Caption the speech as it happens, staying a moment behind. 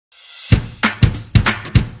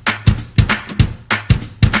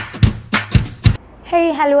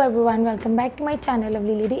Hey, hello everyone, welcome back to my channel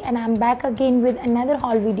Lovely Lady and I'm back again with another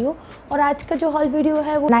haul video। और आज का जो haul video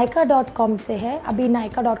है वो Nykaa.com से है। अभी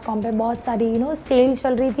Nykaa.com पे बहुत सारी सेल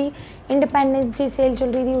चल रही थी, इंडिपेंडेंस डे सेल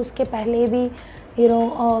चल रही थी, उसके पहले भी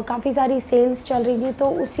काफ़ी सारी सेल्स चल रही थी, तो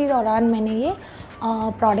उसी दौरान मैंने ये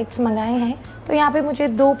प्रोडक्ट्स मंगाए हैं। तो यहाँ पे मुझे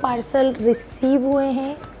 2 पार्सल रिसीव हुए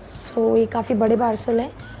हैं। सो ये काफ़ी बड़े पार्सल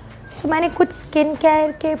हैं। सो मैंने कुछ स्किन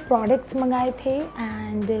केयर के प्रोडक्ट्स मंगाए थे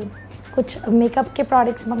एंड कुछ मेकअप के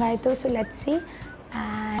प्रोडक्ट्स मंगाए थे। So let's see.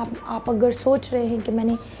 आप अगर सोच रहे हैं कि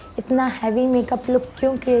मैंने इतना हैवी मेकअप लुक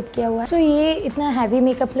क्यों क्रिएट किया हुआ है, सो ये इतना हैवी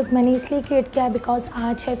मेकअप लुक मैंने इसलिए क्रिएट किया है बिकॉज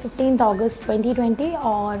आज है 15 अगस्त 2020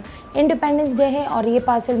 और इंडिपेंडेंस डे है और ये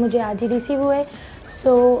पार्सल मुझे आज ही रिसीव हुए।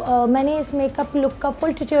 सो मैंने इस मेकअप लुक का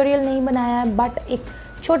फुल ट्यूटोरियल नहीं बनाया है, बट एक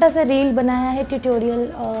छोटा सा रील बनाया है ट्यूटोरियल।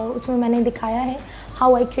 उसमें मैंने दिखाया है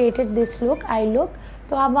how I created this look, I look.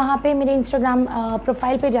 तो आप वहाँ पे मेरे इंस्टाग्राम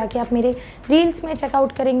प्रोफाइल पे जाके आप मेरे रील्स में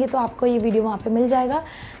चेकआउट करेंगे तो आपको ये वीडियो वहाँ पे मिल जाएगा।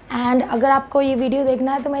 एंड अगर आपको ये वीडियो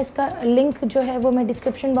देखना है तो मैं इसका लिंक जो है वो मैं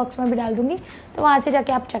डिस्क्रिप्शन बॉक्स में भी डाल दूँगी, तो वहाँ से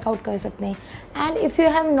जाके आप चेकआउट कर सकते हैं। And if you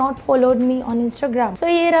have not followed me on Instagram, सो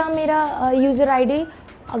ये रहा मेरा यूज़र ID।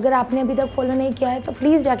 अगर आपने अभी तक फॉलो नहीं किया है तो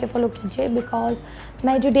प्लीज़ जाके फॉलो कीजिए बिकॉज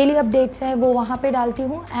मैं जो डेली अपडेट्स हैं वो वहाँ पे डालती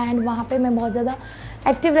हूँ एंड वहाँ पे मैं बहुत ज़्यादा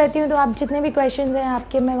एक्टिव रहती हूँ। तो आप जितने भी क्वेश्चंस हैं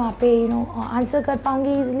आपके मैं वहाँ पे आंसर कर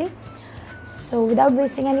पाऊँगी easily. So without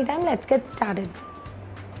wasting any time let's get started.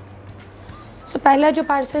 सो पहला जो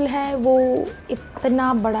पार्सल है वो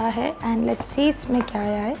इतना बड़ा है एंड लेट्स सी इसमें क्या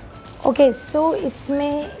आया है। ओके, सो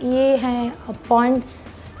इसमें ये है points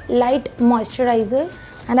light moisturiser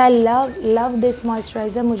and I love this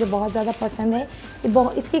moisturiser. मुझे बहुत ज़्यादा पसंद है।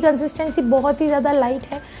 इसकी कंसिस्टेंसी बहुत ही ज़्यादा लाइट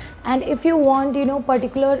है and if you want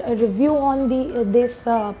particular review on this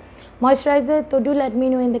moisturiser तो do let me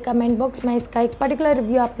know in the comment box. मैं इसका एक पर्टिकुलर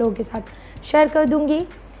रिव्यू आप लोगों के साथ शेयर कर दूँगी।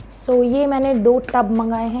 सो ये मैंने 2 टब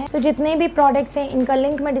मंगाए हैं। सो जितने भी प्रोडक्ट्स हैं इनका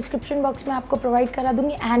लिंक मैं डिस्क्रिप्शन बॉक्स में आपको प्रोवाइड करा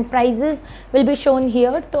दूँगी and prices will be shown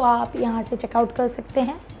here, तो आप यहाँ से चेकआउट कर सकते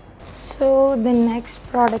हैं। So the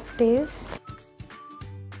next product is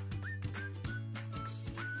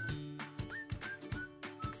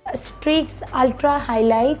streaks ultra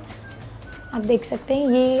highlights. आप देख सकते हैं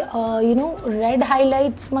ये रेड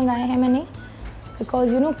हाइलाइट्स मंगाए हैं मैंने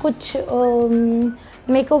बिकॉज कुछ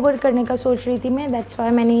मेकओवर करने का सोच रही थी मैं, दैट्स वाई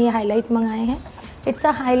मैंने ये हाईलाइट मंगाए हैं। इट्स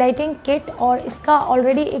अ हाइलाइटिंग किट और इसका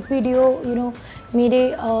ऑलरेडी एक वीडियो मेरे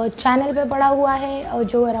चैनल पे पड़ा हुआ है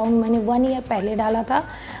जो अराउंड मैंने 1 ईयर पहले डाला था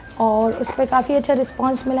और उस पर काफ़ी अच्छा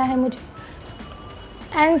रिस्पॉन्स मिला है मुझे।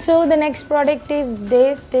 And so the next product is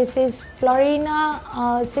this is Florina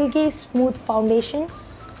Silky Smooth Foundation।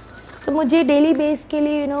 So मुझे डेली बेस के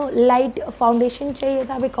लिए लाइट फाउंडेशन चाहिए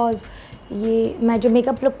था बिकॉज ये मैं जो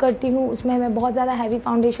मेकअप लुक करती हूँ उसमें मैं बहुत ज़्यादा हैवी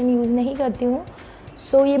फाउंडेशन यूज़ नहीं करती हूँ।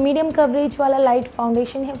 सो ये मीडियम कवरेज वाला लाइट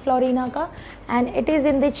फाउंडेशन है फ्लोरिना का and it is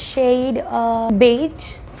in this shade beige.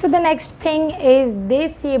 So the next thing is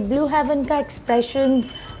this, ये ब्लू हेवन का एक्सप्रेशन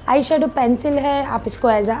आई शेडो पेंसिल है। आप इसको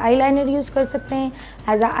as a eye liner use कर सकते हैं,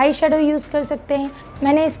 as a eye shadow use कर सकते हैं।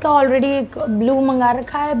 मैंने इसका ऑलरेडी एक ब्लू मंगा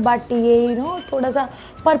रखा है बट ये थोड़ा सा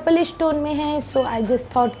पर्पलिश टोन में है। सो आई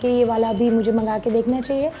जस्ट थॉट कि ये वाला भी मुझे मंगा के देखना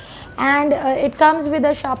चाहिए and it comes with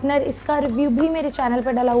a sharpener. इसका रिव्यू भी मेरे चैनल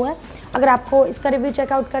पर डाला हुआ है, अगर आपको इसका रिव्यू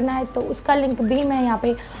चेकआउट करना है तो उसका लिंक भी मैं यहाँ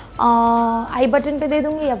पे आई बटन पे दे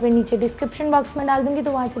दूँगी या फिर नीचे डिस्क्रिप्शन बॉक्स में डाल दूँगी,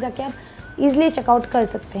 तो वहाँ से जाके आप ईज़िली चेकआउट कर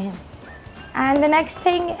सकते हैं। And the next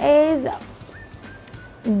thing is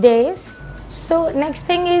this। So next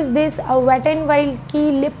thing is this Wet n Wild की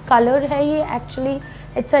lip color है ये। Actually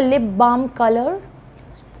it's a lip balm color।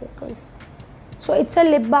 Focus। So it's a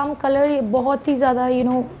lip balm color। ये बहुत ही ज़्यादा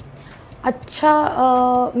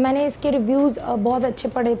अच्छा मैंने इसके रिव्यूज़ बहुत अच्छे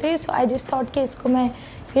पढ़े थे। सो आई जस्ट थॉट कि इसको मैं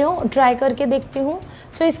ट्राई करके देखती हूँ।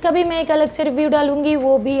 सो इसका भी मैं एक अलग से रिव्यू डालूँगी,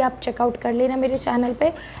 वो भी आप चेकआउट कर लेना मेरे चैनल पे।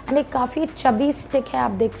 एंड एक काफ़ी चबी स्टिक है,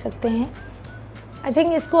 आप देख सकते हैं। आई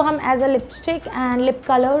थिंक इसको हम as a lipstick and lip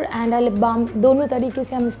colour and a lip balm दोनों तरीके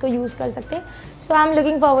से हम इसको यूज़ कर सकते हैं। सो I am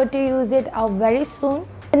looking forward to use it very soon.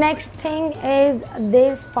 The next thing is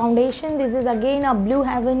this foundation. This is again a blue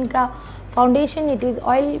haven का foundation. It is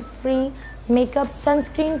oil free makeup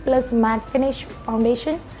sunscreen plus matte finish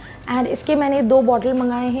foundation and इसके मैंने 2 bottle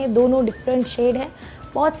मंगाए हैं, दोनों different shade हैं।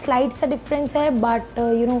 बहुत slight सा difference है बट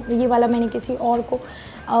ये वाला मैंने किसी और को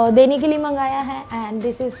देने के लिए मंगाया है and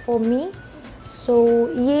this is for me. सो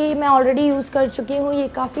ये मैं ऑलरेडी यूज़ कर चुकी हूँ। ये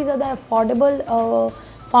काफ़ी ज़्यादा अफोर्डेबल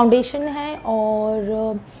फाउंडेशन है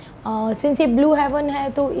और सिंस ये ब्लू हेवन है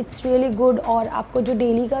तो इट्स रियली गुड। और आपको जो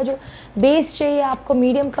डेली का जो बेस चाहिए, आपको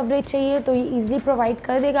मीडियम कवरेज चाहिए तो ये ईज़िली प्रोवाइड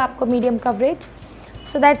कर देगा आपको medium coverage.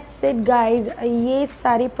 So that's it guys, ये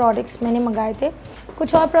सारे प्रोडक्ट्स मैंने मंगाए थे।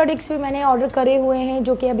 कुछ और प्रोडक्ट्स भी मैंने ऑर्डर करे हुए हैं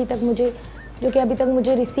जो कि अभी तक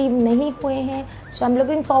मुझे रिसीव नहीं हुए हैं। सो आई एम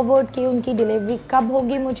लुकिंग फॉरवर्ड कि उनकी डिलीवरी कब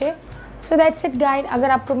होगी मुझे। So that's it guide.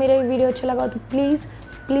 अगर आपको मेरा वीडियो अच्छा लगा तो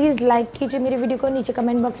प्लीज़ लाइक कीजिए मेरे वीडियो को, नीचे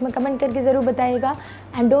कमेंट बॉक्स में कमेंट करके ज़रूर बताइएगा।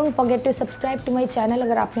 And don't forget to subscribe to my channel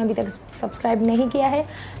अगर आपने अभी तक सब्सक्राइब नहीं किया है।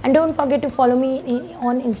 And don't forget to follow me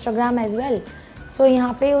on Instagram as well. सो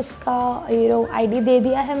यहाँ पे उसका आईडी दे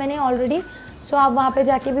दिया है मैंने ऑलरेडी। सो आप वहाँ पे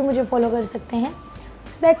जाके भी मुझे फॉलो कर सकते हैं।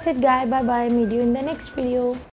 So that's it guy, bye bye, meet you in the next video.